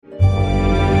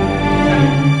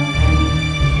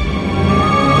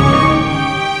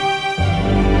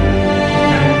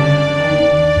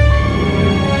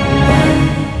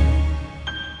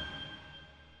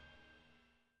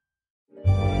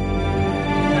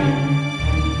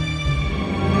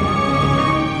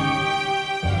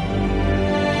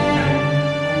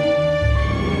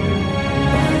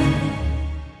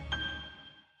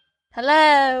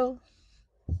Hello.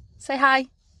 Say hi.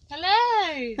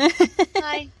 Hello.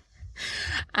 Hi.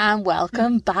 And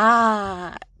welcome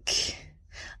back.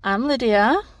 I'm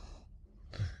Lydia.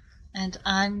 And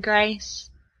I'm Grace.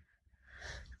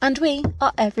 And we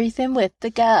are Everything with the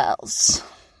Girls.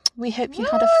 We hope you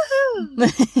had a...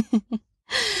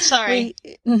 Sorry.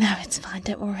 No, it's fine,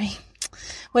 don't worry.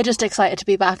 We're just excited to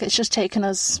be back. It's just taken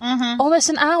us almost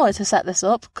an hour to set this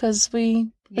up because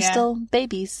we are still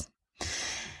babies.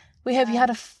 We hope you had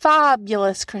a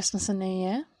fabulous Christmas and New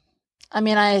Year. I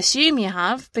mean, I assume you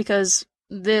have because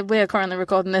we're currently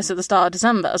recording this at the start of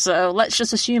December, so let's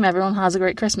just assume everyone has a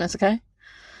great Christmas, okay?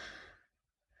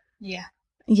 Yeah.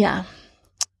 Yeah.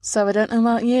 So I don't know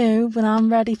about you, but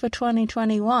I'm ready for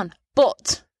 2021.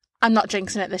 But I'm not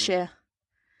jinxing it this year.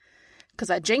 Because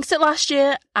I jinxed it last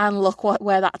year, and look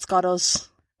where that's got us.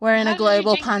 We're in a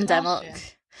global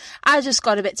pandemic. I just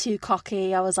got a bit too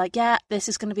cocky. I was like, yeah, this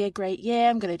is going to be a great year.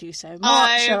 I'm going to do so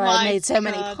much. I made so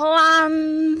many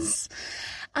plans.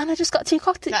 And I just got too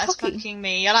cocky. That's fucking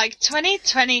me. You're like,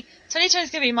 2020 is going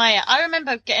to be my year. I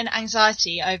remember getting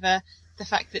anxiety over the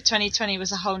fact that 2020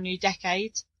 was a whole new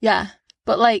decade. Yeah.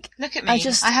 But like... Look at me.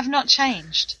 I have not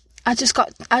changed. I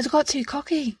got too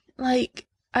cocky. Like...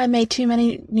 I made too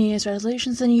many New Year's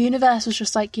resolutions and the universe was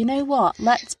just like, you know what?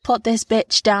 Let's put this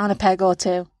bitch down a peg or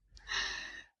two.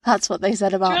 That's what they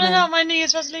said about me. Do you want to know what my New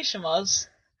Year's resolution was?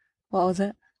 What was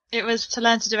it? It was to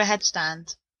learn to do a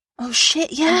headstand. Oh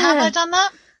shit, yeah. And have I done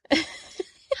that?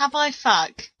 Have I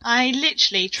fuck? I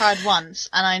literally tried once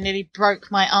and I nearly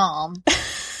broke my arm.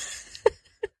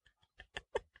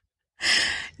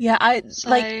 Yeah,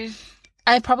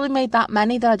 I probably made that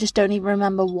many that I just don't even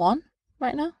remember one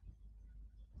right now.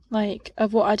 Like,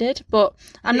 of what I did, but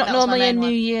I'm not normally a New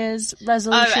Year's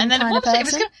resolution kind of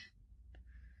person.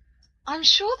 I'm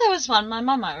sure there was one, my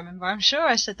mum might remember, I'm sure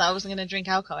I said that I wasn't going to drink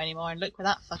alcohol anymore, and look where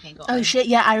that fucking got me. Oh shit,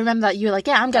 yeah, I remember that. You were like,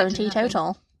 yeah, I'm going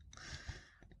teetotal.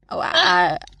 Oh,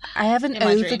 I haven't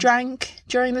overdrank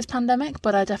during this pandemic,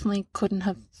 but I definitely couldn't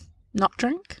have not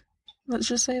drank. Let's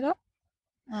just say that.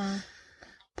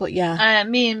 But yeah.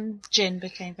 Me and Gin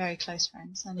became very close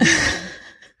friends. I knew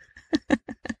Gin.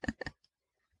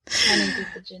 I needed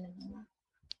the gin in my life.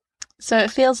 So it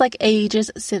feels like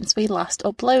ages since we last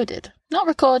uploaded. Not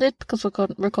recorded, because we're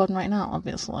recording right now,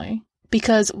 obviously.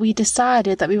 Because we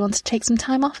decided that we wanted to take some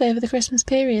time off over the Christmas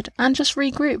period and just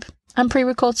regroup and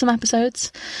pre-record some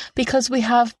episodes. Because we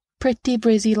have pretty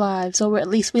busy lives, or at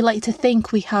least we like to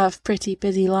think we have pretty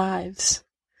busy lives.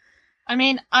 I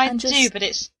mean, I do, but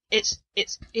it's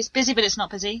busy, but it's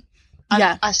not busy.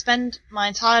 I spend my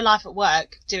entire life at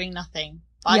work doing nothing.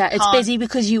 It's busy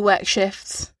because you work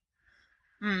shifts.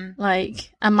 And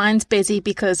mine's busy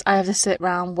because I have to sit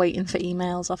around waiting for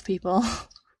emails off people.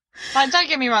 But don't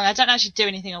get me wrong, I don't actually do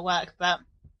anything at work, but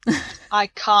I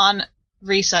can't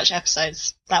research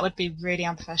episodes. That would be really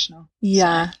unprofessional.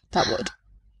 Yeah, that would.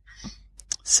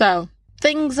 So,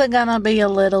 things are gonna be a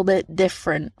little bit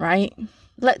different, right?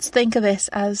 Let's think of this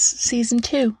as season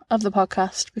 2 of the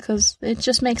podcast, because it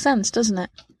just makes sense, doesn't it?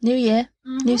 New year,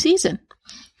 new season.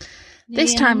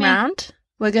 This time round,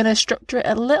 we're going to structure it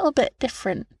a little bit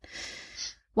different.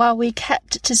 While we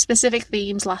kept to specific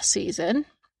themes last season,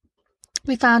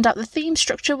 we found out the theme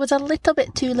structure was a little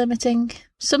bit too limiting.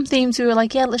 Some themes we were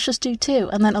like, yeah, let's just do 2.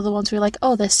 And then other ones we were like,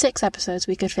 oh, there's 6 episodes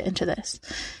we could fit into this.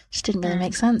 Just didn't really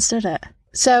make sense, did it?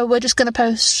 So we're just going to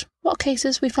post what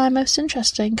cases we find most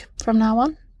interesting from now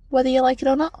on, whether you like it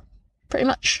or not. Pretty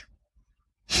much.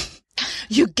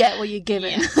 You get what you're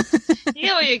given. Yeah. You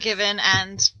get what you're given,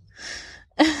 and...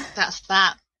 that's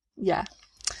that. Yeah.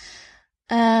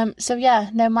 So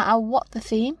yeah, no matter what the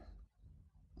theme,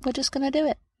 we're just going to do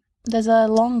it. There's a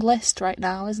long list right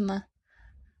now, isn't there?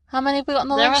 How many have we got on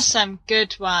the list? There are some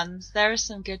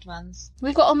good ones.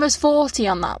 We've got almost 40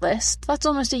 on that list. That's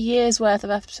almost a year's worth of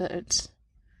episodes.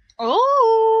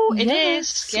 Oh, it is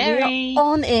scary. We are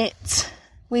on it.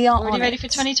 We are already ready for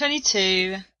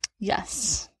 2022.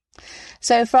 Yes.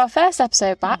 So for our first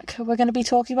episode back, we're going to be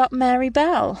talking about Mary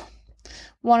Bell.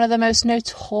 One of the most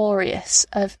notorious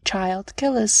of child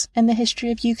killers in the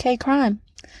history of UK crime.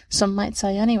 Some might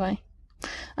say anyway.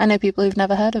 I know people who've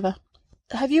never heard of her.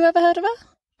 Have you ever heard of her?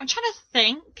 I'm trying to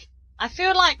think. I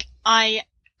feel like I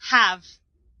have,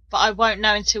 but I won't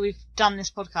know until we've done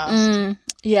this podcast.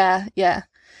 Yeah.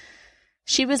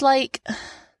 She was like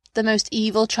the most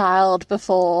evil child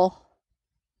before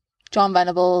John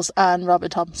Venables and Robert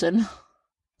Thompson.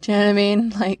 Do you know what I mean?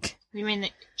 Like... You mean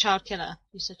the child killer?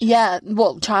 You said child. Yeah,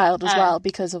 well, child as well,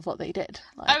 because of what they did.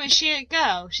 Like, is she a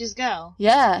girl? She's a girl?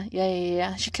 Yeah.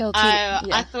 She killed 2.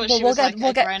 I thought she was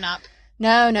grown up.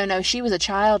 No. She was a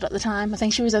child at the time. I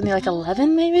think she was only like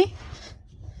 11, maybe.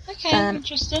 Okay,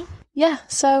 interesting. Yeah,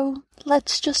 so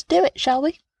let's just do it, shall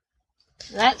we?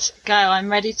 Let's go.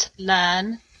 I'm ready to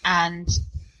learn and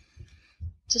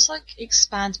just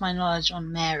expand my knowledge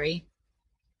on Mary.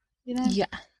 You know? Yeah.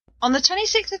 On the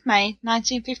 26th of May,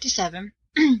 1957,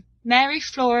 Mary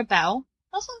Flora Bell.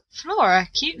 That's a Flora,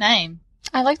 cute name.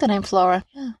 I like the name Flora.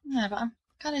 Yeah, but I'm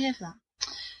kind of here for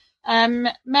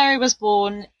that. Mary was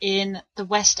born in the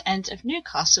West End of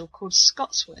Newcastle called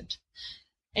Scotswood.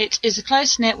 It is a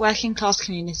close-knit working-class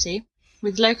community,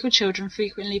 with local children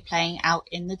frequently playing out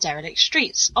in the derelict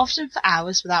streets, often for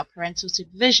hours without parental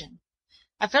supervision.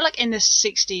 I feel like in the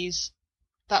 60s,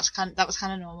 that was kind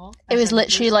of normal. It was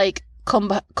literally come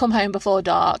home before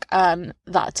dark, and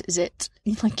that is it.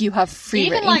 You have free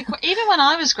reign. Even when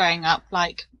I was growing up,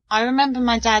 I remember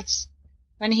my dad's,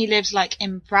 when he lived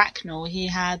in Bracknell, he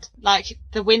had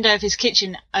the window of his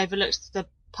kitchen overlooked the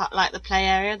play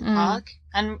area, the park,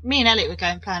 and me and Elliot were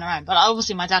going playing around. But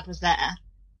obviously, my dad was there.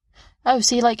 Oh,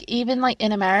 see, even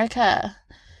in America,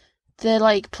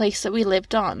 the place that we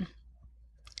lived on,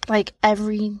 it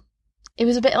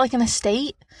was a bit like an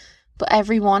estate, but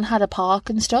everyone had a park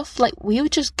and stuff. We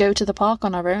would just go to the park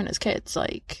on our own as kids,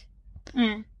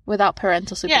 without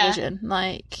parental supervision.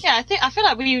 Yeah, I feel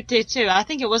like we did too. I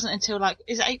think it wasn't until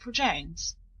is it April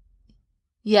Jones?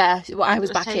 Yeah, well, I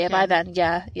was back here by then.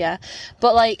 Yeah.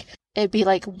 But it'd be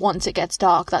once it gets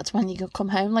dark, that's when you can come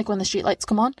home, when the street lights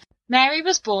come on. Mary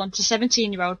was born to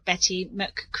 17-year-old Betty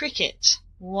McCricket.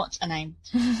 What a name.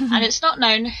 And it's not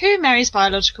known who Mary's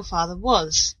biological father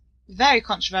was. Very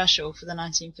controversial for the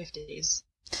 1950s.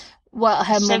 Well,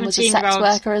 her mum was a sex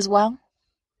worker as well.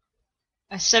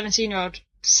 A 17-year-old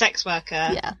sex worker.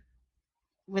 Yeah.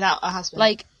 Without a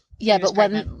husband. But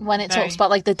when it talks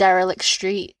about the derelict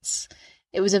streets,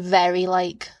 it was a very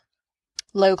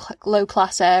low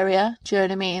class area. Do you know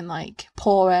what I mean?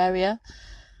 Poor area.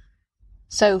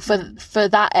 So for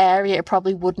that area, it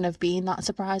probably wouldn't have been that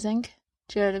surprising.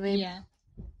 Do you know what I mean? Yeah.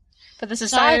 For the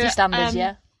society standards,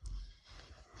 yeah.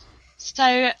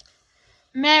 So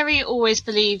Mary always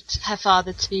believed her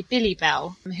father to be Billy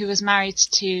Bell, who was married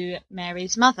to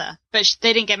Mary's mother. But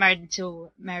they didn't get married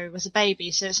until Mary was a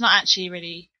baby, so it's not actually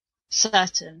really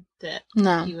certain that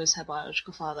he was her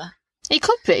biological father. He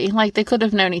could be. They could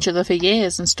have known each other for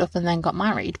years and stuff and then got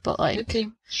married, but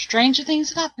stranger things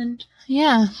have happened.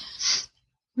 Yeah.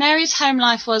 Mary's home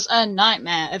life was a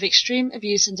nightmare of extreme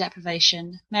abuse and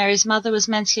deprivation. Mary's mother was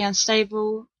mentally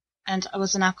unstable and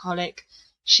was an alcoholic.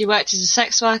 She worked as a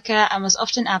sex worker and was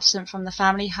often absent from the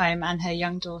family home and her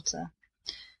young daughter.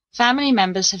 Family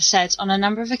members have said on a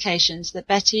number of occasions that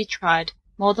Betty tried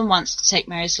more than once to take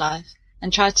Mary's life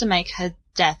and tried to make her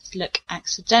death look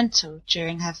accidental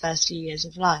during her first few years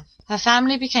of life. Her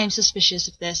family became suspicious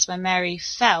of this when Mary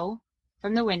fell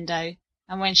from the window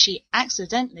and when she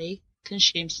accidentally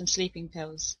consumed some sleeping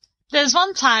pills. There's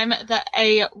one time that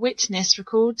a witness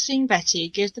recalled seeing Betty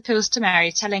give the pills to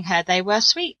Mary, telling her they were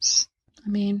sweets. I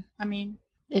mean,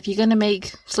 if you're going to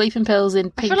make sleeping pills in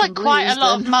pink, I feel and blues, quite a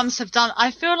lot of mums have done. I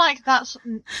feel like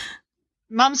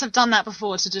mums have done that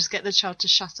before to just get the child to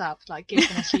shut up, give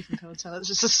them a sleeping pill until it's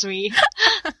just a sweet.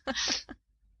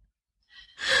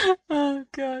 Oh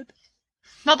God!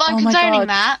 Not that I'm condoning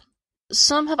that.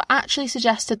 Some have actually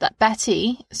suggested that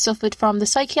Betty suffered from the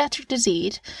psychiatric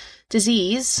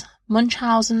disease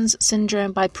Munchausen's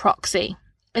syndrome by proxy.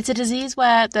 It's a disease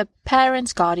where the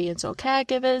parents, guardians or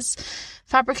caregivers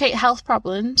fabricate health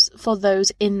problems for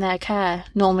those in their care,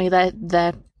 normally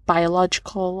their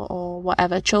biological or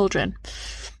whatever children.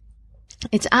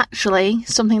 It's actually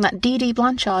something that Dee Dee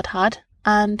Blanchard had,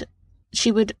 and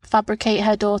she would fabricate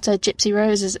her daughter Gypsy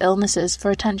Rose's illnesses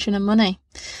for attention and money.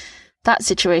 That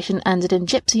situation ended in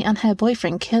Gypsy and her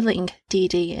boyfriend killing Dee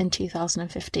Dee in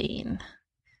 2015.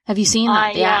 Have you seen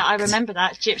that? Yeah, I remember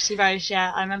that. Gypsy Rose,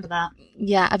 yeah, I remember that.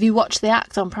 Yeah, have you watched The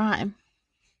Act on Prime?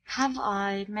 Have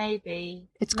I? Maybe.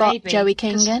 It's got Joey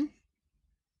King in.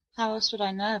 How else would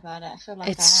I know about it? I feel like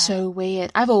it's so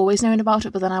weird. I've always known about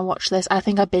it, but then I watched this. I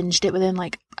think I binged it within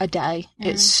a day.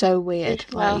 It's so weird.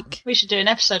 Well, we should do an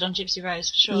episode on Gypsy Rose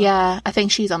for sure. Yeah, I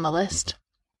think she's on the list.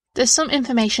 There's some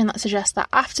information that suggests that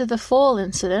after the fall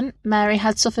incident, Mary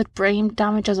had suffered brain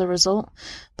damage as a result,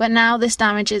 but now this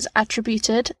damage is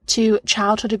attributed to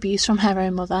childhood abuse from her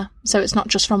own mother. So it's not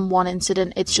just from one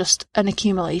incident, it's just an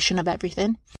accumulation of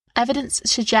everything. Evidence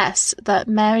suggests that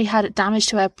Mary had damage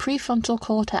to her prefrontal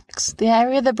cortex, the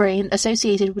area of the brain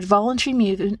associated with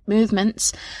voluntary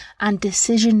movements and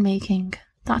decision-making.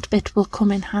 That bit will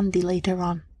come in handy later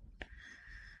on.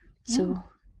 So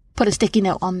put a sticky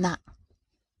note on that.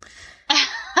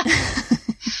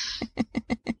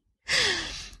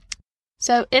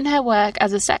 So in her work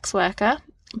as a sex worker,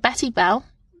 Betty Bell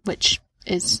which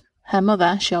is her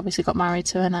mother, she obviously got married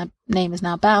to her and her name is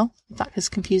now Belle, if that has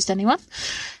confused anyone,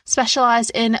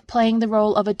 specialised in playing the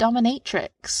role of a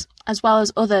dominatrix, as well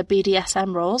as other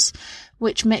BDSM roles,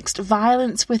 which mixed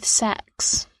violence with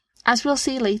sex. As we'll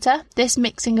see later, this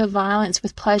mixing of violence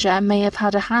with pleasure may have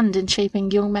had a hand in shaping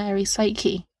young Mary's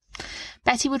psyche.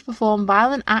 Betty would perform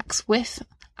violent acts with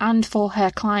and for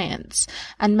her clients,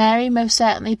 and Mary most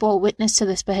certainly bore witness to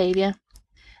this behaviour.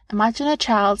 Imagine a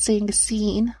child seeing a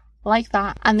scene like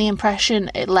that and the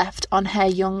impression it left on her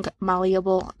young,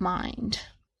 malleable mind.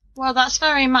 Well, that's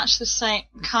very much the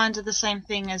same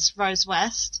thing as Rose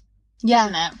West, yeah.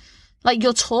 Isn't it? Like,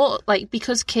 you're taught, like,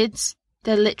 because kids,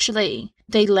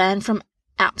 they learn from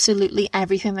absolutely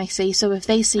everything they see. So if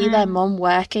they see their mum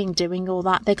working, doing all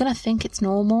that, they're going to think it's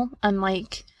normal and,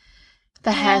 like,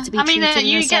 for her to be treated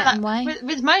in a certain way.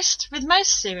 With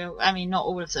most serial, I mean, not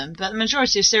all of them, but the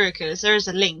majority of serial killers, there is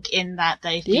a link in that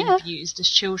they've been abused as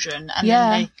children, and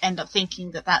then they end up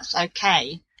thinking that that's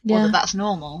okay, or that that's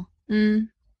normal. Mm.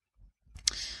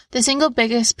 The single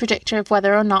biggest predictor of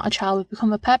whether or not a child would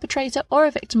become a perpetrator or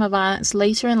a victim of violence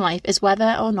later in life is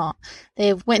whether or not they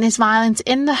have witnessed violence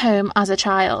in the home as a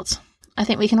child. I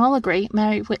think we can all agree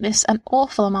Mary witnessed an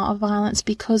awful amount of violence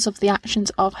because of the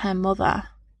actions of her mother.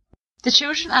 The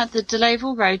children at the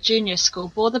Delaval Road Junior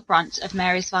School bore the brunt of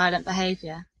Mary's violent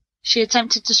behaviour. She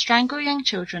attempted to strangle young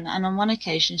children, and on one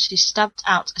occasion she stubbed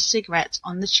out a cigarette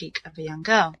on the cheek of a young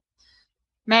girl.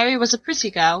 Mary was a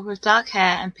pretty girl with dark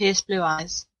hair and pierced blue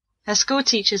eyes. Her school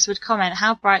teachers would comment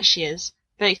how bright she is,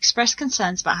 but express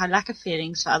concerns about her lack of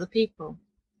feelings for other people.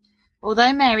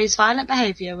 Although Mary's violent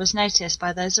behaviour was noticed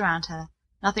by those around her,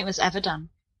 nothing was ever done.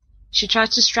 She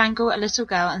tried to strangle a little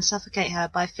girl and suffocate her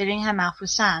by filling her mouth with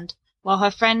sand, while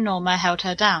her friend Norma held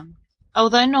her down.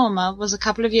 Although Norma was a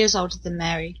couple of years older than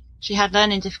Mary, she had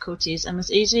learning difficulties and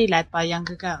was easily led by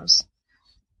younger girls.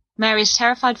 Mary's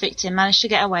terrified victim managed to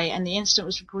get away, and the incident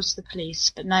was reported to the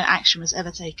police, but no action was ever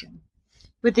taken.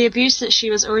 With the abuse that she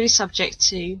was already subject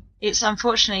to, it's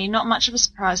unfortunately not much of a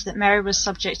surprise that Mary was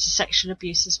subject to sexual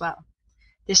abuse as well.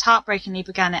 This heartbreakingly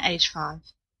began at age 5.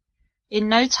 In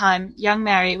no time, young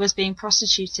Mary was being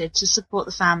prostituted to support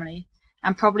the family,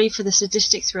 and probably for the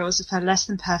sadistic thrills of her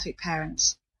less-than-perfect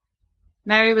parents.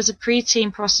 Mary was a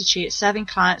pre-teen prostitute serving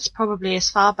clients probably as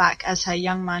far back as her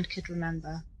young mind could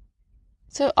remember.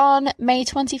 So on May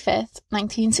 25th,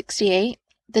 1968,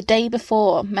 the day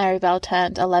before Mary Bell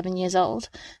turned 11 years old,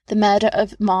 the murder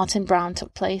of Martin Brown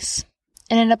took place.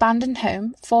 In an abandoned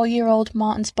home, 4-year-old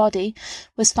Martin's body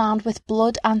was found with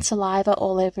blood and saliva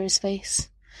all over his face.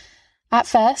 At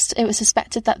first, it was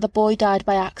suspected that the boy died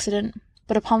by accident,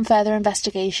 but upon further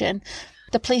investigation,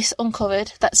 the police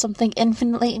uncovered that something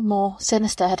infinitely more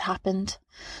sinister had happened.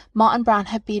 Martin Brown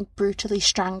had been brutally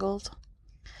strangled.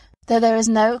 Though there is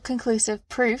no conclusive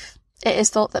proof, it is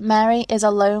thought that Mary is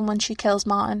alone when she kills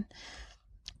Martin.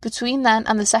 Between then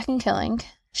and the second killing,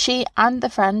 she and the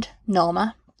friend,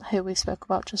 Norma, who we spoke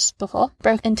about just before,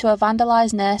 broke into a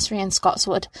vandalised nursery in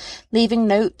Scotswood, leaving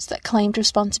notes that claimed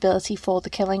responsibility for the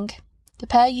killing. The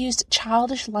pair used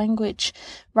childish language,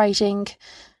 writing,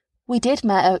 "We did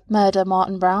murder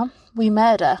Martin Brown. We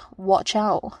murder. Watch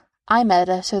out. I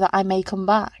murder so that I may come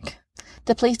back."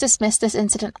 The police dismissed this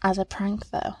incident as a prank,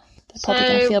 though. They're probably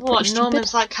going to feel pretty stupid.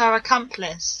 Norman's like her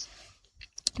accomplice?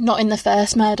 Not in the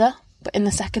first murder, but in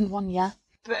the second one, yeah.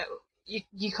 But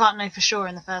you can't know for sure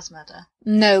in the first murder.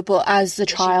 No, but as the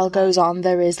trial goes on,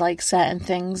 there is, like, certain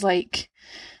things, like,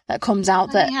 that comes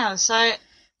out that... Anyhow, so...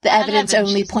 The evidence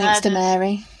only points to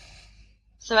Mary.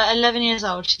 So at 11 years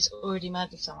old, she's already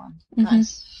murdered someone.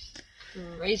 That's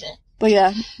crazy. But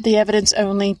yeah, the evidence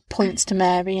only points to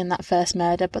Mary in that first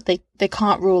murder, but they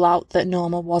can't rule out that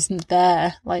Norma wasn't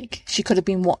there. Like, she could have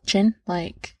been watching,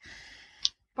 like...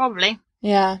 Probably.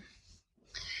 Yeah.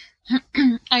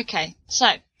 Okay,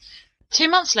 so, 2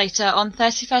 months later, on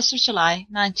 31st of July,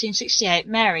 1968,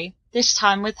 Mary, this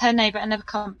time with her neighbour and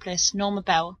accomplice, Norma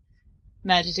Bell,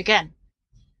 murdered again.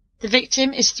 The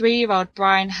victim is 3-year-old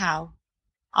Brian Howe.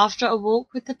 After a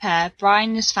walk with the pair,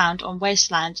 Brian is found on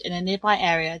wasteland in a nearby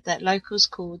area that locals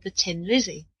call the Tin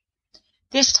Lizzie.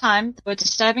 This time, there were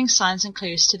disturbing signs and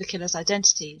clues to the killer's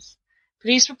identities.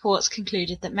 Police reports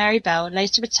concluded that Mary Bell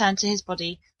later returned to his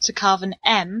body to carve an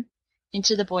M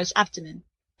into the boy's abdomen,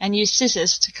 and used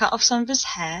scissors to cut off some of his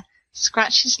hair,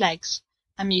 scratch his legs,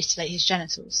 and mutilate his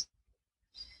genitals.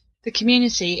 The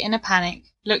community, in a panic,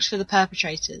 looked for the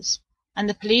perpetrators, and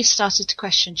the police started to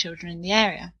question children in the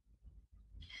area.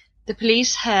 The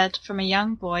police heard from a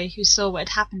young boy who saw what had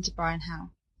happened to Brian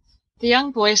Howe. The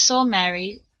young boy saw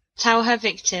Mary tell her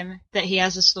victim that he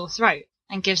has a sore throat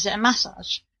and gives it a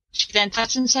massage, She then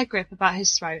tightens her grip about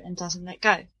his throat and doesn't let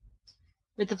go.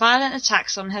 With the violent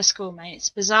attacks on her schoolmates,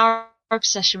 bizarre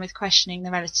obsession with questioning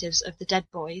the relatives of the dead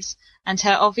boys, and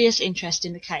her obvious interest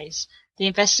in the case, the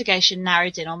investigation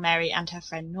narrowed in on Mary and her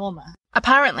friend Norma.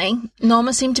 Apparently,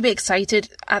 Norma seemed to be excited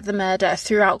at the murder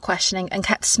throughout questioning and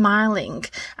kept smiling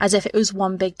as if it was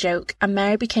one big joke, and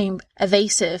Mary became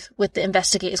evasive with the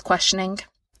investigators' questioning.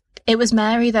 It was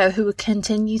Mary, though, who would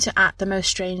continue to act the most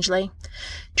strangely.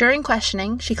 During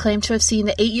questioning, she claimed to have seen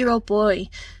the 8-year-old boy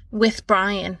with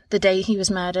Brian the day he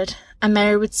was murdered, and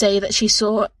Mary would say that she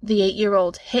saw the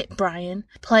 8-year-old hit Brian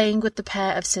playing with the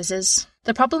pair of scissors.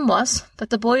 The problem was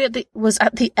that the boy was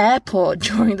at the airport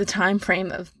during the time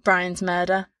frame of Brian's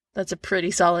murder. That's a pretty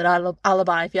solid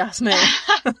alibi, if you ask me.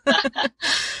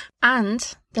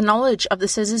 And the knowledge of the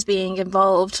scissors being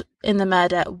involved in the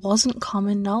murder wasn't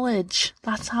common knowledge.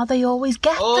 That's how they always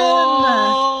get them.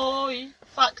 Oh, you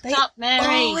fucked up, Mary.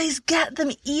 They always get them.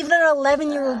 Even an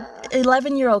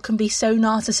 11-year-old can be so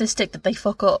narcissistic that they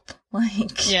fuck up.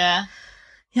 Yeah.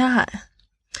 Yeah.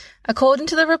 According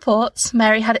to the reports,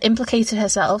 Mary had implicated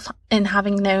herself in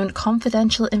having known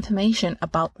confidential information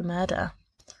about the murder.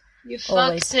 You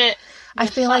fucked it. I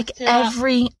feel like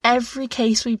every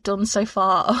case we've done so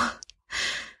far,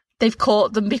 they've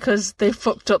caught them because they've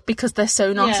fucked up because they're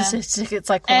so narcissistic. Yeah. It's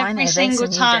like, well, I know this and you don't.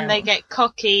 Every single time they get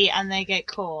cocky and they get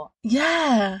caught.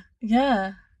 Yeah,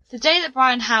 yeah. The day that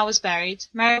Brian Howe was buried,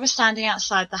 Mary was standing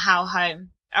outside the Howe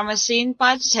home and was seen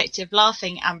by a detective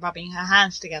laughing and rubbing her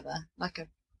hands together like a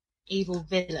evil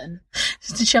villain.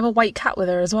 Did she have a white cat with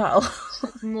her as well?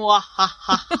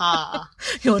 Mwahaha.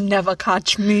 You'll never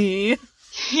catch me.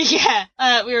 Yeah,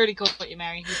 we already caught you,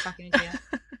 Mary, you fucking idiot.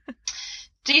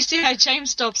 DCI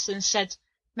James Dobson said,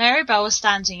 Mary Bell was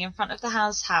standing in front of the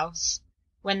Howe's house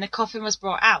when the coffin was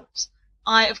brought out.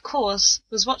 I, of course,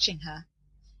 was watching her.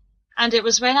 And it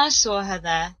was when I saw her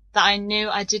there that I knew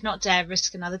I did not dare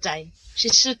risk another day. She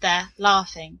stood there,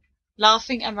 laughing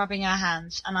and rubbing her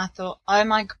hands, and I thought, oh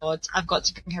my God, I've got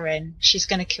to bring her in. She's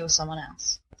going to kill someone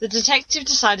else. The detective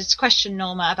decided to question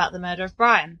Norma about the murder of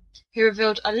Brian, who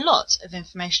revealed a lot of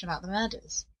information about the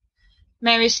murders.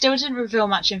 Mary still didn't reveal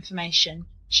much information.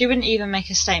 She wouldn't even make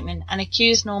a statement and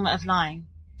accused Norma of lying.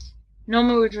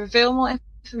 Norma would reveal more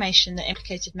information that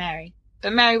implicated Mary,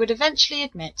 but Mary would eventually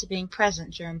admit to being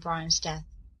present during Brian's death.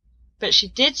 But she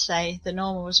did say that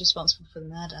Norma was responsible for the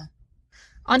murder.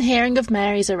 On hearing of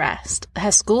Mary's arrest,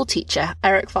 her school teacher,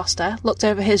 Eric Foster, looked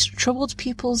over his troubled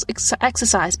pupils'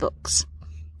 exercise books.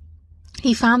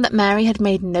 He found that Mary had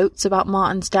made notes about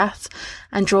Martin's death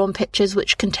and drawn pictures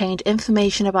which contained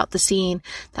information about the scene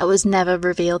that was never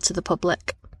revealed to the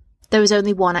public. There was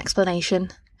only one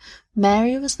explanation.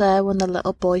 Mary was there when the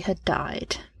little boy had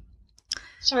died.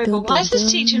 Sorry, but why is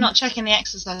this teacher not checking the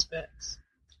exercise books?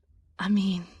 I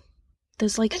mean,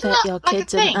 there's like Isn't 30-odd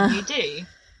kids in there. You do?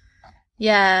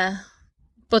 Yeah.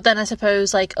 But then I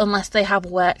suppose, like, unless they have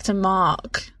work to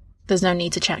mark, there's no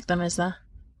need to check them, is there?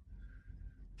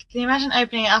 Can you imagine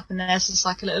opening it up and there's just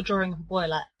like a little drawing of a boy,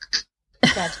 like,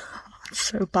 dead?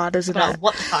 So bad, isn't it?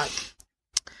 What the fuck?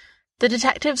 The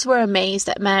detectives were amazed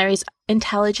at Mary's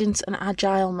intelligence and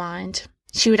agile mind.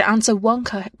 She would answer one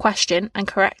question and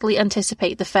correctly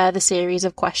anticipate the further series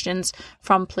of questions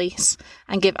from police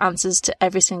and give answers to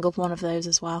every single one of those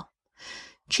as well.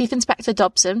 Chief Inspector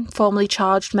Dobson formally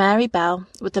charged Mary Bell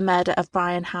with the murder of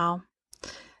Brian Howe.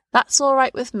 That's all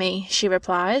right with me, she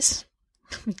replies.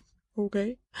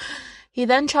 Okay. He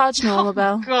then charged Norma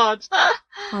Bell. Oh, God.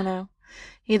 I know.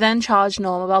 He then charged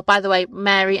Norma Bell. By the way,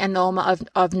 Mary and Norma are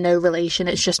of no relation.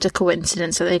 It's just a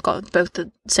coincidence that they've got both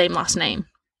the same last name.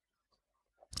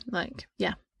 Like,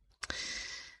 yeah.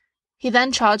 He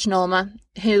then charged Norma,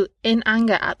 who, in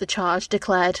anger at the charge,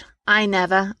 declared, I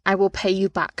will pay you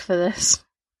back for this.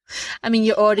 I mean,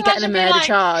 you're already getting a murder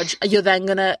charge. You're then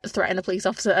going to threaten a police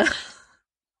officer.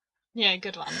 Yeah,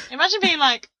 good one. Imagine being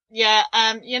like, yeah,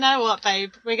 you know what,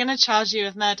 babe? We're going to charge you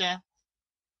with murder.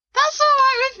 That's all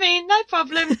right with me. No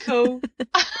problem. Cool.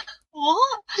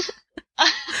 What?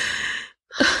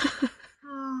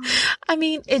 I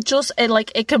mean,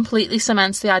 it completely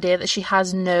cements the idea that she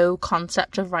has no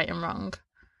concept of right and wrong.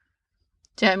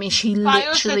 Do you know what I mean? She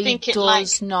literally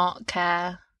does not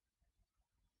care.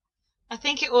 I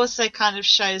think it also kind of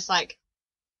shows, like,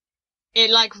 it,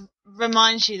 like,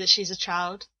 reminds you that she's a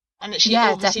child. And that she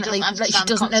obviously doesn't understand she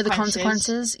doesn't know the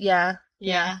consequences. Yeah.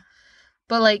 Yeah.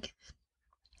 But, like,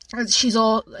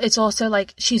 it's also,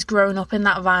 like, she's grown up in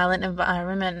that violent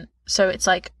environment. So it's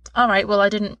like, all right, well, I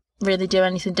didn't really do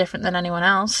anything different than anyone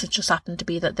else. It just happened to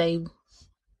be that they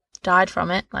died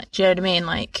from it. Like, do you know what I mean?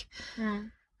 Like,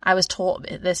 I was taught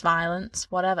this violence,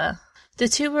 whatever. The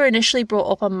two were initially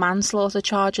brought up on manslaughter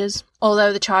charges,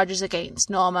 although the charges against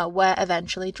Norma were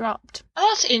eventually dropped. Oh,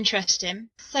 that's interesting.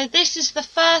 So this is the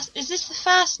first... Is this the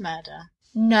first murder?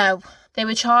 No, they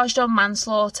were charged on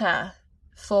manslaughter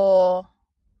for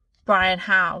Brian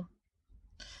Howe.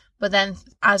 But then,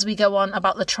 as we go on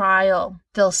about the trial,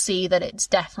 they'll see that it's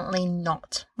definitely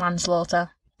not manslaughter.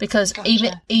 Because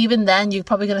Gotcha. even then, you're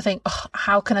probably going to think, oh,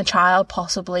 how can a child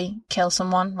possibly kill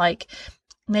someone? Like,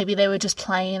 maybe they were just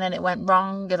playing and it went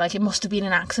wrong, and like it must have been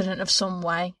an accident of some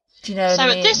way. Do you know what I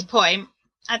mean?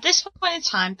 At this point in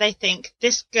time, they think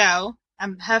this girl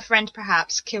and her friend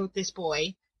perhaps killed this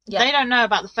boy. Yeah. They don't know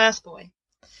about the first boy.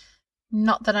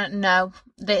 Not that I know.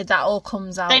 That all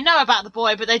comes out. They know about the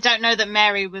boy, but they don't know that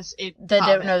Mary was They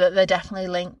don't know that they're definitely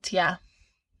linked, yeah.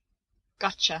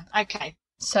 Gotcha. Okay.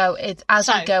 So as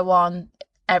we go on,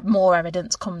 more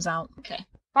evidence comes out. Okay.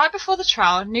 Right before the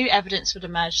trial, new evidence would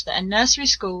emerge that a nursery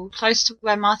school close to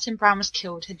where Martin Brown was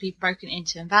killed had been broken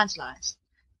into and vandalised.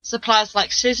 Supplies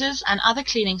like scissors and other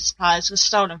cleaning supplies were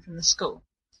stolen from the school.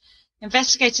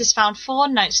 Investigators found 4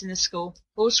 notes in the school,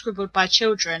 all scribbled by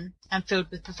children and filled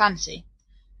with profanity.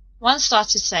 One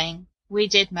started saying, "We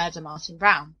did murder Martin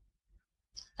Brown."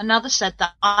 Another said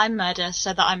that "I murder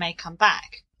so that I may come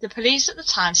back." The police at the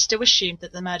time still assumed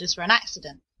that the murders were an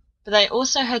accident, but they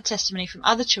also heard testimony from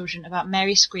other children about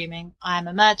Mary screaming, "I am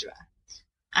a murderer,"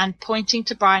 and pointing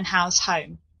to Brian Howe's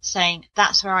home, saying,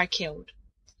 "That's where I killed."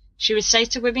 She would say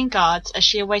to women guards as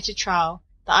she awaited trial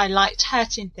that "I liked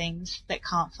hurting things that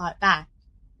can't fight back."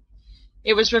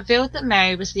 It was revealed that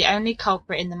Mary was the only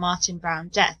culprit in the Martin Brown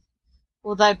death,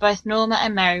 although both Norma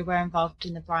and Mary were involved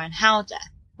in the Brian Howe death.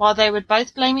 While they would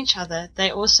both blame each other, they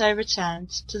also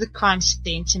returned to the crime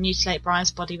scene to mutilate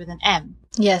Brian's body with an M.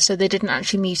 Yeah, so they didn't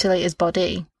actually mutilate his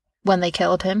body when they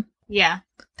killed him. Yeah.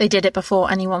 They did it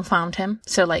before anyone found him.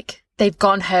 So, like, they've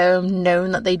gone home,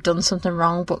 known that they'd done something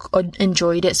wrong, but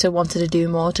enjoyed it, so wanted to do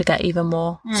more to get even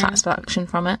more satisfaction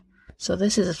from it. So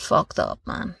this is fucked up,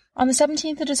 man. On the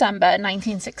 17th of December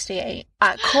 1968,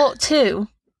 at Court 2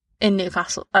 in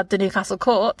Newcastle, at the Newcastle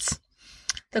courts,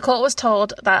 the court was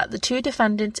told that the 2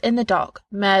 defendants in the dock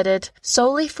murdered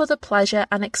solely for the pleasure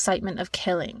and excitement of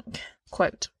killing.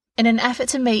 Quote, "In an effort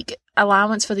to make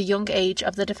allowance for the young age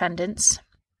of the defendants,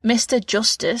 Mr.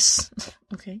 Justice,"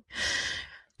 okay,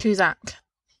 Cusack.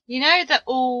 You know that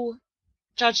all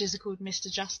judges are called Mr.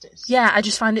 Justice? Yeah, I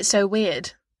just find it so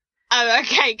weird. Oh,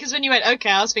 okay, because when you went, okay,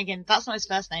 I was thinking, that's not his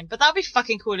first name. But that'd be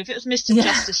fucking cool if it was Mr.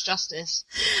 Justice.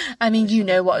 I mean, you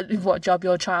know what job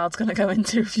your child's going to go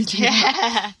into if you do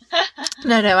that.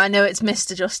 Yeah. No, I know it's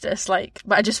Mr. Justice, like,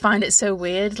 but I just find it so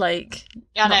weird, like,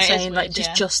 Yeah, not no, saying, weird, like,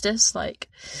 just justice, like.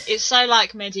 It's so,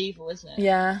 like, medieval, isn't it?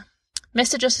 Yeah.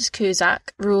 Mr. Justice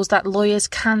Cusack rules that lawyers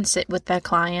can sit with their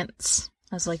clients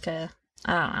as, like, I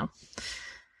don't know.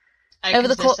 Oh, over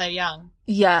the course, they're so young.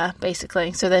 Yeah,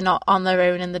 basically. So they're not on their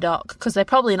own in the dock, because they're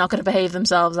probably not going to behave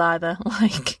themselves either,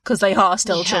 like, because they are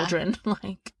still children,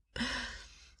 like.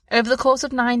 Over the course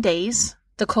of 9 days,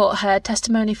 the court heard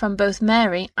testimony from both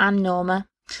Mary and Norma.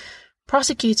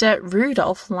 Prosecutor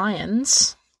Rudolph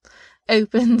Lyons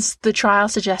opens the trial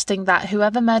suggesting that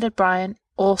whoever murdered Brian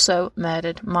also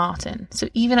murdered Martin. So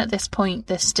even at this point,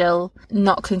 they're still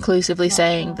not conclusively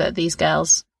saying that these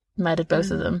girls murdered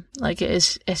both of them. Like,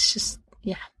 it's just,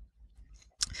 yeah.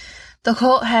 The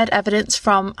court heard evidence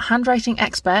from handwriting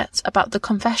experts about the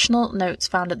confessional notes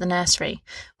found at the nursery,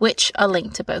 which are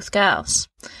linked to both girls.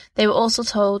 They were also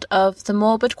told of the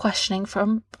morbid questioning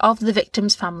of the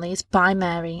victims' families by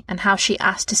Mary and how she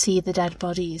asked to see the dead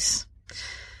bodies.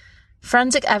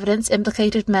 Forensic evidence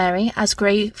implicated Mary as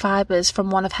grey fibres from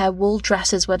one of her wool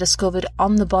dresses were discovered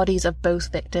on the bodies of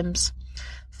both victims.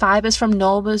 Fibres from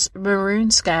Norma's maroon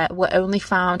skirt were only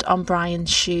found on Brian's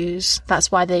shoes.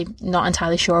 That's why they're not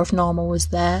entirely sure if Norma was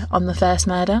there on the first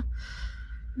murder.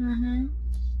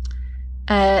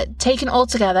 Taken all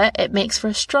together, it makes for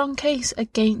a strong case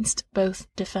against both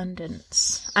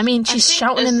defendants. I mean, she's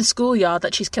shouting in the schoolyard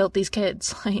that she's killed these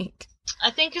kids. Like, I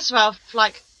think as well,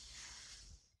 like,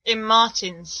 in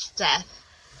Martin's death,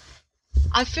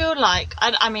 I feel like,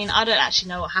 I mean, I don't actually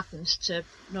know what happened to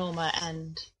Norma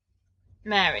and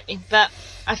Mary, but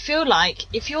I feel like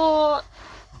if you're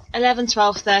 11,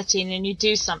 12, 13 and you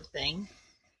do something,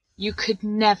 you could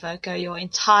never go your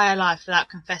entire life without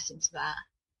confessing to that.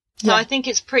 So I think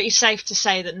it's pretty safe to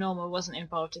say that Norma wasn't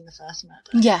involved in the first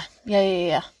murder.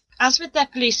 Yeah. As with their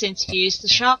police interviews, the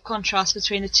sharp contrast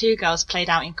between the 2 girls played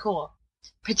out in court,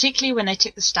 particularly when they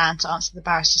took the stand to answer the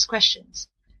barrister's questions.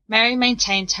 Mary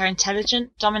maintained her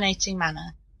intelligent, dominating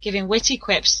manner, giving witty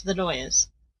quips to the lawyers.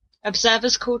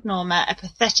 Observers called Norma a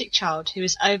pathetic child who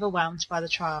was overwhelmed by the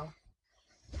trial.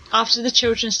 After the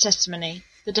children's testimony,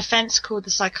 the defence called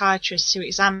the psychiatrist who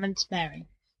examined Mary.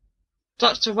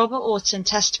 Dr. Robert Orton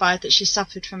testified that she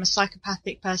suffered from a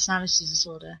psychopathic personality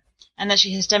disorder and that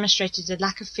she has demonstrated a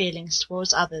lack of feelings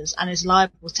towards others and is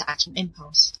liable to act on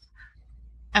impulse.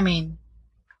 I mean,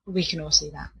 we can all see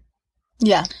that.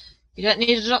 Yeah. You don't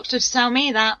need a doctor to tell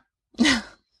me that.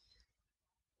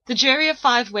 The jury of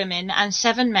 5 women and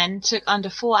 7 men took under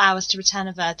 4 hours to return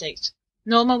a verdict.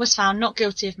 Norma was found not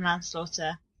guilty of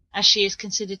manslaughter, as she is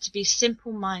considered to be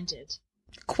simple-minded.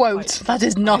 Quote. That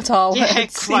is not our words. Yeah,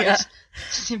 quote. Yeah.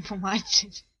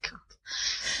 Simple-minded. God.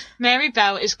 Mary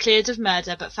Bell is cleared of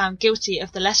murder but found guilty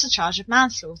of the lesser charge of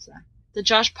manslaughter. The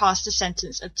judge passed a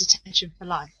sentence of detention for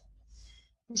life.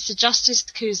 Mr. Justice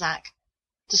Cusack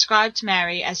described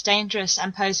Mary as dangerous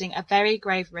and posing a very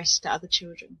grave risk to other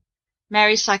children.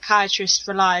 Mary's psychiatrist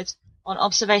relied on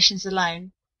observations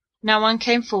alone. No one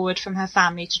came forward from her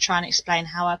family to try and explain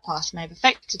how her past may have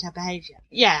affected her behaviour.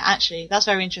 Yeah, actually, that's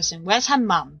very interesting. Where's her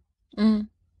mum?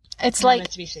 It's like,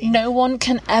 no one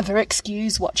can ever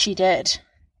excuse what she did.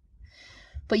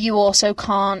 But you also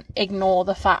can't ignore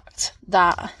the fact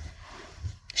that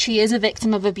she is a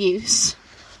victim of abuse.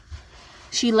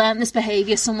 She learned this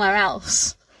behaviour somewhere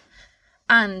else.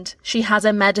 And she has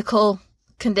a medical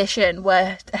condition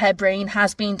where her brain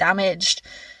has been damaged.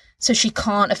 So she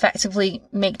can't effectively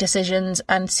make decisions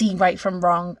and see right from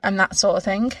wrong and that sort of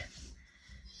thing.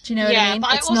 Do you know what I mean?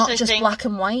 It's not just black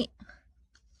and white.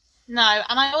 No,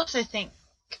 and I also think,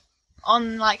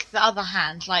 on, like, the other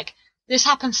hand, like, this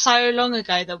happened so long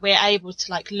ago that we're able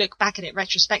to, like, look back at it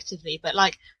retrospectively. But,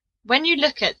 like, when you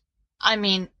look at, I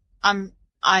mean,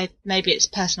 maybe it's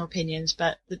personal opinions,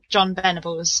 but the John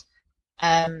Venables,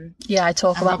 yeah, I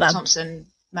talk about Robert them. Thompson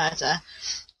murder,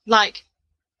 like,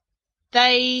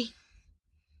 maybe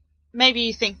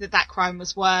you think that crime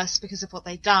was worse because of what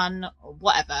they'd done or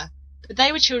whatever, but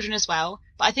they were children as well.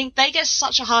 But I think they get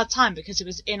such a hard time because it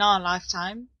was in our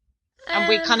lifetime and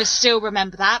we kind of still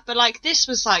remember that. But like, this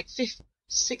was like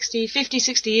 50,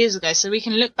 60 years ago. So we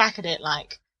can look back at it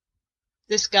like,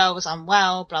 this girl was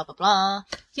unwell, blah, blah, blah.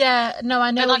 Yeah, no,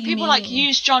 I know. But what like, you people mean. like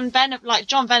use John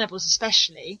Venables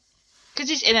especially, because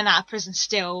he's in and out of prison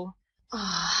still.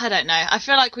 Oh, I don't know. I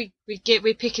feel like we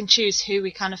pick and choose who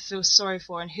we kind of feel sorry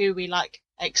for and who we like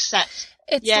accept.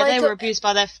 It's yeah, like they were abused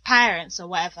by their parents or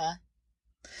whatever.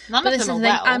 None of them are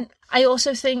well. I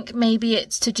also think maybe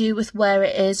it's to do with where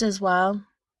it is as well.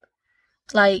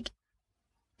 Like,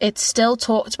 it's still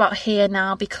talked about here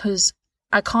now because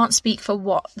I can't speak for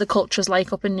what the culture's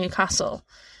like up in Newcastle.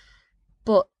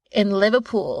 But in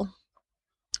Liverpool,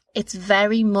 it's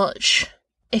very much,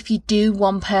 if you do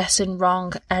one person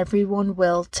wrong, everyone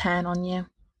will turn on you.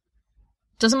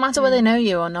 Doesn't matter whether they know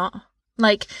you or not.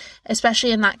 Like,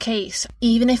 especially in that case,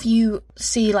 even if you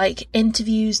see, like,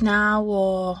 interviews now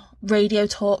or radio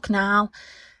talk now,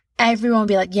 everyone will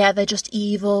be like, yeah, they're just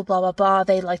evil, blah, blah, blah.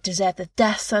 They, like, deserve the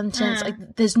death sentence.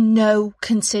 Like, there's no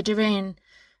consideration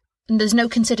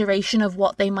of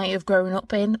what they might have grown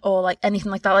up in or, like,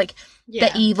 anything like that. Like,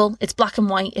 they're evil. It's black and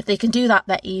white. If they can do that,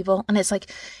 they're evil. And it's like,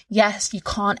 yes, you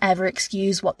can't ever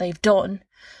excuse what they've done,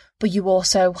 but you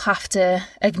also have to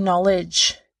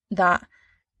acknowledge that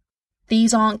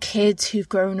these aren't kids who've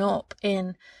grown up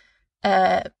in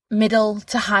a middle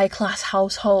to high class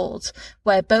household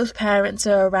where both parents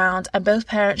are around and both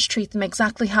parents treat them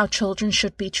exactly how children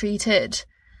should be treated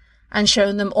and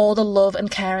shown them all the love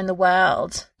and care in the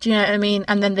world. Do you know what I mean?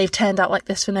 And then they've turned out like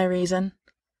this for no reason.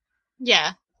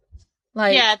 Yeah.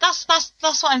 Like, yeah, that's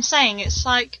what I'm saying. It's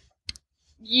like,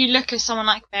 you look at someone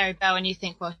like Mary Bell and you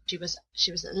think, well, she was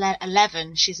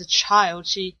 11. She's a child.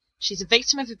 She's a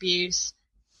victim of abuse.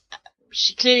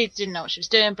 She clearly didn't know what she was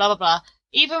doing, blah, blah, blah.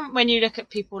 Even when you look at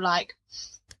people like,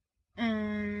 I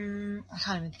can't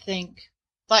even think,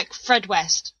 like Fred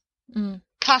West,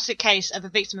 classic case of a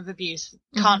victim of abuse.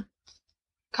 Can't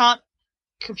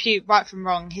compute right from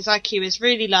wrong. His IQ is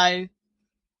really low.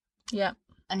 Yeah.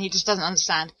 And he just doesn't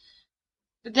understand.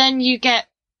 But then you get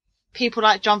people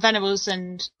like John Venables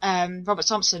and Robert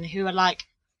Thompson who are like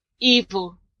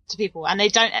evil to people, and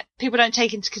people don't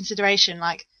take into consideration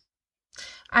like,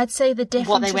 I'd say the difference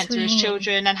what they went through as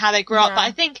children and how they grew up. But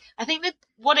I think that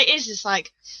what it is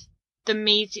like the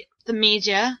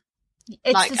media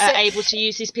like are able to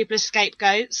use these people as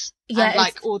scapegoats. Yeah, and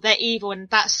like, or they're evil and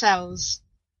that sells.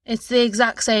 It's the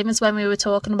exact same as when we were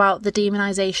talking about the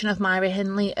demonisation of Myra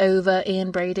Hindley over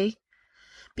Ian Brady.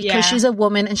 Because she's a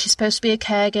woman and she's supposed to be a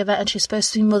caregiver and she's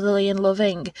supposed to be motherly and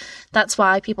loving. That's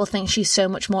why people think she's so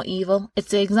much more evil.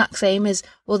 It's the exact same as,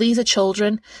 well, these are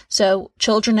children, so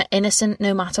children are innocent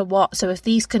no matter what. So if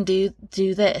these can do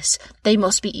this, they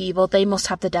must be evil. They must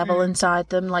have the devil inside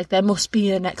them. Like, there must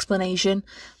be an explanation.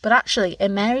 But actually,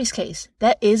 in Mary's case,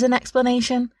 there is an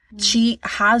explanation. She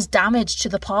has damage to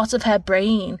the part of her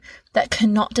brain that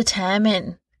cannot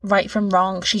determine right from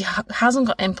wrong. She hasn't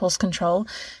got impulse control.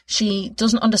 She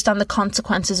doesn't understand the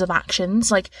consequences of actions.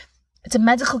 Like, it's a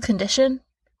medical condition.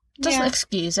 Doesn't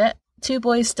excuse it. 2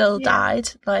 boys still died.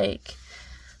 Like,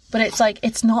 but it's like,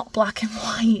 it's not black and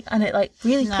white, and it like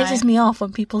really pisses me off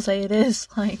when people say it is.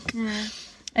 Like,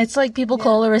 it's like people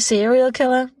call her a serial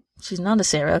killer. She's not a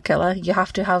serial killer. You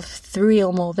have to have 3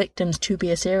 or more victims to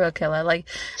be a serial killer. Like,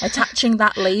 attaching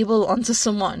that label onto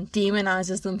someone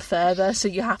demonizes them further, so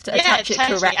you have to attach it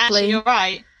correctly. Actually, you're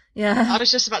right. Yeah. I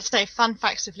was just about to say fun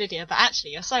facts with Lydia, but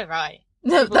actually, you're so right.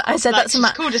 No, I said like, that's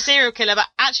she's called a serial killer, but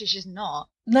actually she's not.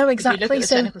 No, exactly. If you look at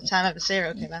the technical term of a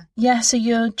serial killer. Yeah, so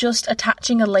you're just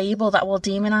attaching a label that will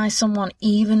demonize someone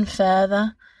even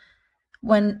further.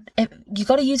 When you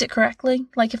got to use it correctly.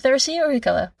 Like, if they're a serial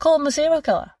killer, call them a serial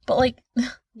killer. But like,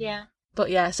 yeah. But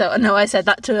yeah, so no, I said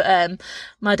that to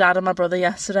my dad and my brother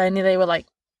yesterday, and they were like,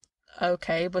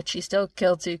 "Okay, but she still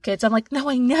killed 2 kids." I'm like,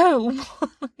 "No, I know."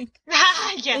 Like,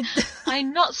 yeah,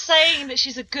 I'm not saying that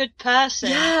she's a good person.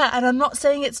 Yeah, and I'm not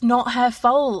saying it's not her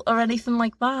fault or anything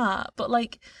like that. But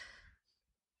like,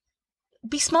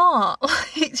 be smart.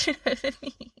 Like, do you know what I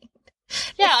mean?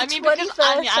 Yeah, I mean, because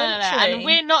I don't know, and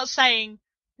we're not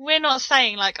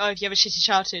saying like, oh, if you have a shitty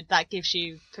childhood, that gives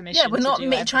you permission. Yeah, we're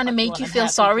not trying to make you feel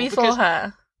sorry for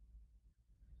her.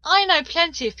 I know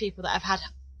plenty of people that have had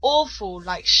awful,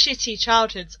 like, shitty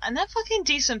childhoods, and they're fucking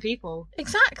decent people.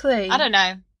 Exactly. I don't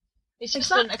know. It's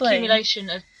just an accumulation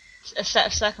of a set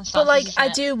of circumstances. But like, I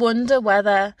do wonder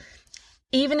whether,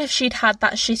 even if she'd had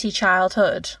that shitty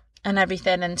childhood and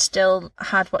everything, and still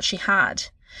had what she had,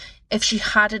 if she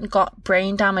hadn't got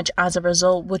brain damage as a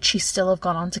result, would she still have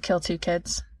gone on to kill 2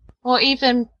 kids? Or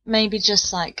even maybe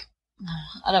just like,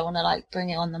 I don't want to like bring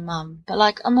it on the mum, but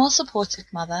like a more supportive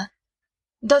mother.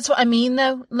 That's what I mean,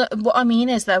 though. What I mean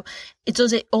is, though,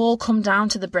 does it all come down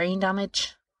to the brain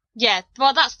damage? Yeah,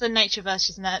 well, that's the nature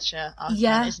versus nurture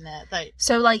argument, isn't it?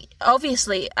 So, like,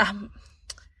 obviously,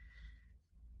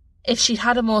 if she'd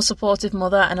had a more supportive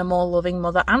mother and a more loving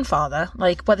mother and father,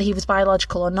 like, whether he was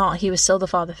biological or not, he was still the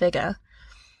father figure,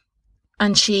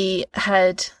 and she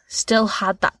had still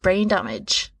had that brain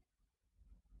damage,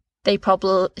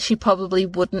 she probably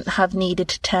wouldn't have needed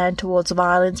to turn towards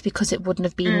violence, because it wouldn't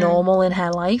have been normal in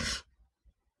her life.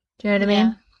 Do you know what I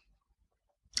mean?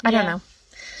 I don't know.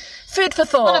 Food for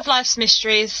thought. One of life's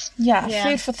mysteries. Yeah,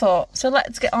 food for thought. So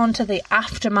let's get on to the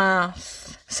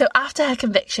aftermath. So after her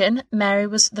conviction, Mary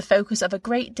was the focus of a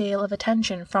great deal of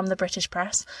attention from the British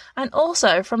press, and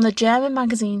also from the German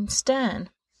magazine Stern.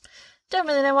 Don't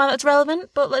really know why that's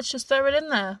relevant, but let's just throw it in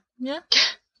there. Yeah?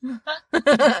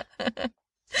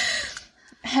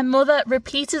 Her mother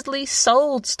repeatedly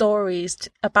sold stories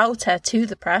about her to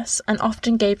the press, and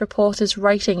often gave reporters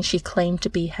writings she claimed to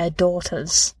be her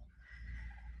daughters.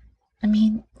 I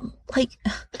mean, like,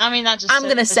 that just I'm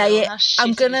gonna say it.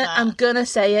 I'm gonna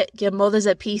say it. Your mother's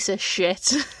a piece of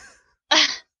shit.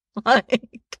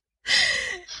 Like,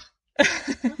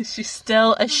 she's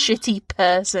still a shitty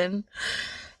person.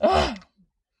 Ugh.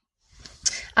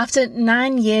 After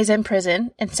 9 years in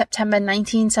prison, in September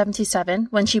 1977,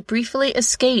 when she briefly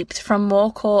escaped from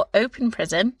Moor Court Open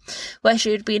Prison, where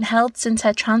she had been held since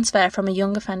her transfer from a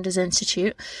Young Offenders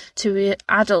Institute to an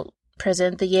adult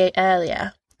prison the year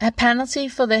earlier, her penalty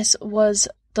for this was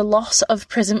the loss of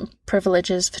prison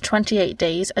privileges for 28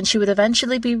 days, and she would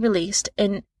eventually be released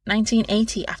in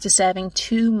 1980 after serving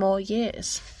 2 more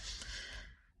years.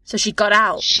 So she got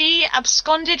out. She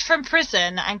absconded from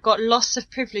prison and got loss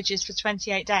of privileges for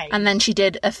 28 days. And then she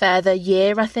did a further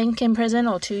year, I think, in prison,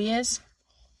 or 2 years.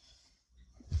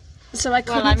 So I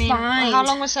couldn't find... How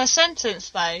long was her sentence,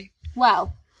 though?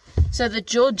 Well, so the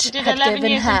judge had given her...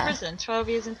 11 years in prison, 12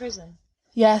 years in prison.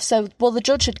 Yeah, so, well, the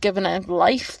judge had given her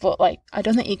life, but, like, I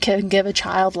don't think you can give a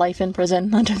child life in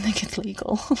prison. I don't think it's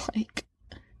legal. Like,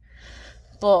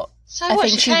 but so I what,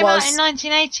 think she came out in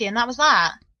 1980 and that was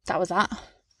that? That was that.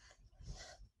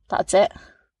 That's it.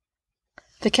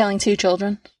 For killing 2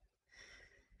 children.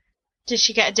 Did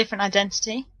she get a different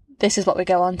identity? This is what we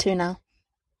go on to now.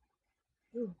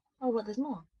 Ooh. Oh, what, there's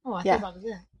more? Oh, I thought that was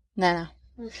it. No.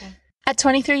 Okay. At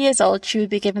 23 years old, she would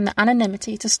be given the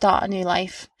anonymity to start a new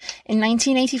life. In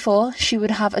 1984, she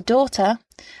would have a daughter,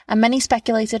 and many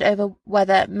speculated over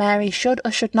whether Mary should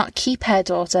or should not keep her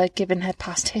daughter given her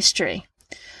past history.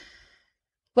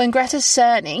 When Greta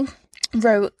Cerny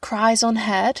wrote Cries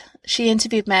Unheard, she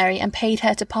interviewed Mary and paid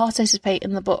her to participate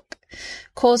in the book,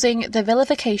 causing the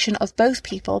vilification of both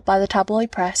people by the tabloid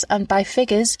press and by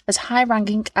figures as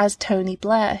high-ranking as Tony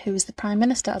Blair, who was the Prime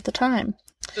Minister at the time.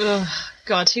 Ugh,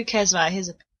 God, who cares about his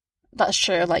opinion? That's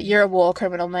true. Like, you're a war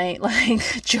criminal, mate.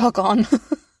 Like, jog on.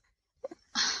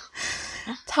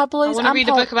 Tabloids. I want to read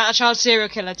a book about a child serial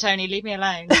killer, Tony. Leave me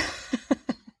alone.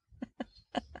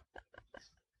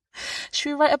 Should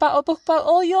we write about a book about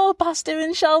all your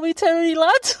bastards, shall we, Tony,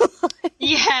 lad?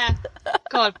 Yeah.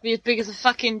 God, be as big as a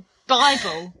fucking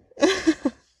Bible.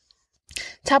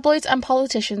 Tabloids and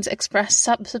politicians expressed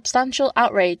substantial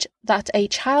outrage that a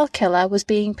child killer was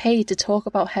being paid to talk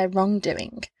about her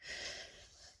wrongdoing.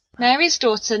 Mary's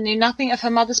daughter knew nothing of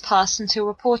her mother's past until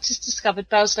reporters discovered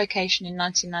Belle's location in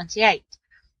 1998,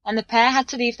 and the pair had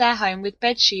to leave their home with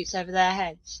bed sheets over their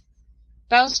heads.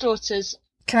 Belle's daughters...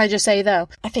 Can I just say, though,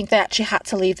 I think they actually had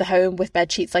to leave the home with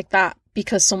bed sheets like that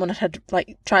because someone had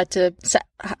like, tried to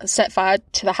set fire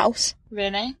to the house.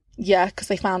 Really? Yeah, because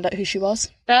they found out who she was.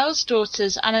 Belle's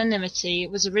daughter's anonymity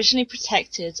was originally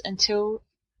protected until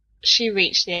she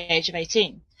reached the age of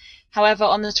 18. However,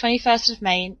 on the 21st of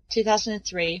May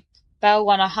 2003, Belle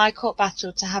won a High Court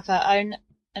battle to have her own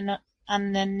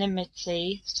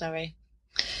anonymity,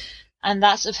 and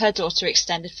that of her daughter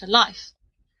extended for life.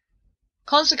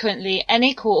 Consequently,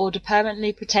 any court order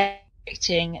permanently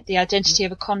protecting the identity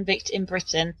of a convict in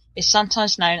Britain is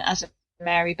sometimes known as a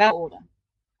Mary Belle order.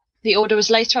 The order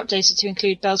was later updated to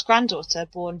include Belle's granddaughter,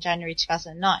 born January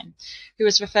 2009, who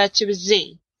was referred to as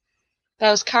Z.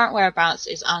 Belle's current whereabouts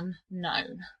is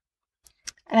unknown.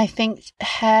 And I think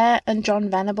her and John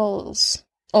Venables,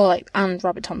 and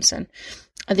Robert Thompson,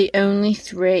 are the only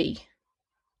three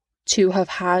to have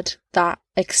had that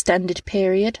extended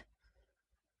period.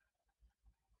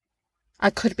 I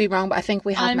could be wrong, but I think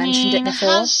we have mentioned it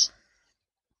before.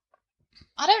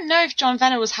 I don't know if John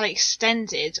Venables had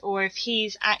extended or if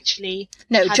he's actually...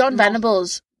 No, John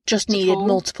Venables just needed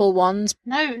multiple ones.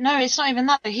 No, it's not even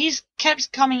that. He's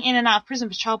kept coming in and out of prison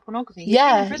for child pornography. He's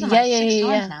Yeah, been in prison like 6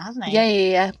 times now, hasn't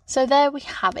he? Yeah. So there we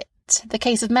have it. The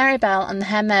case of Mary Belle and the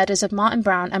hair murders of Martin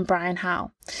Brown and Brian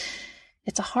Howe.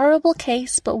 It's a horrible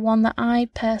case, but one that I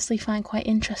personally find quite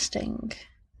interesting.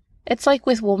 It's like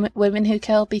with women who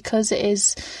kill, because it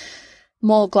is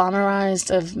more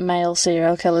glamorized of male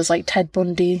serial killers. Like Ted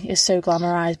Bundy is so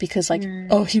glamorized because,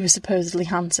 he was supposedly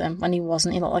handsome when he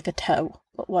wasn't. He looked like a toe,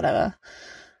 but whatever.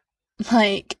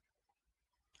 Like,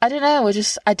 I don't know.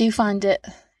 I do find it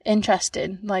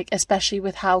interesting, like especially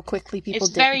with how quickly people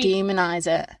demonize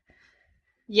it.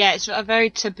 Yeah, it's a very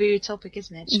taboo topic,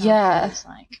 isn't it? Yeah,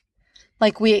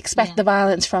 like we expect the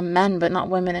violence from men, but not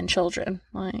women and children.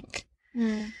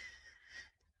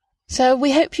 So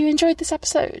we hope you enjoyed this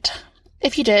episode.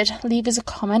 If you did, leave us a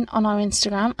comment on our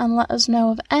Instagram and let us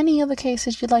know of any other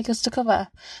cases you'd like us to cover,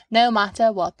 no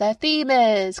matter what their theme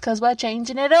is, because we're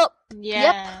changing it up.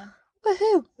 Yeah. Yep.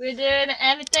 Woohoo. We're doing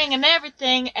anything and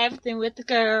everything with the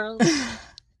girls.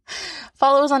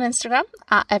 Follow us on Instagram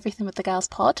at Everything With The Girls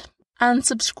Pod and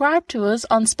subscribe to us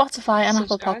on Spotify and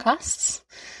Apple Podcasts.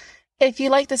 If you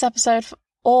like this episode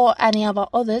or any of our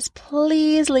others,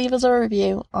 please leave us a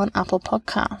review on Apple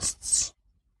Podcasts.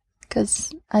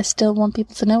 Because I still want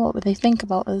people to know what they think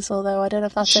about us, although I don't know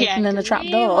if that's opening a trap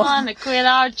door. We want to quit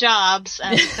our jobs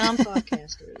and become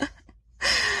podcasters.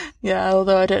 Yeah,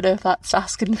 although I don't know if that's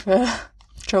asking for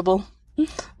trouble,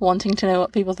 wanting to know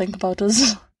what people think about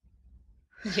us.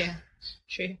 Yeah,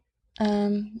 true.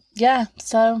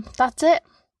 So that's it.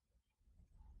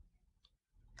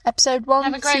 Episode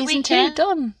 1, Season 2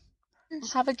 done.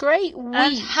 Have a great week.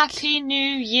 And Happy New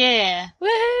Year.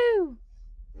 Woohoo!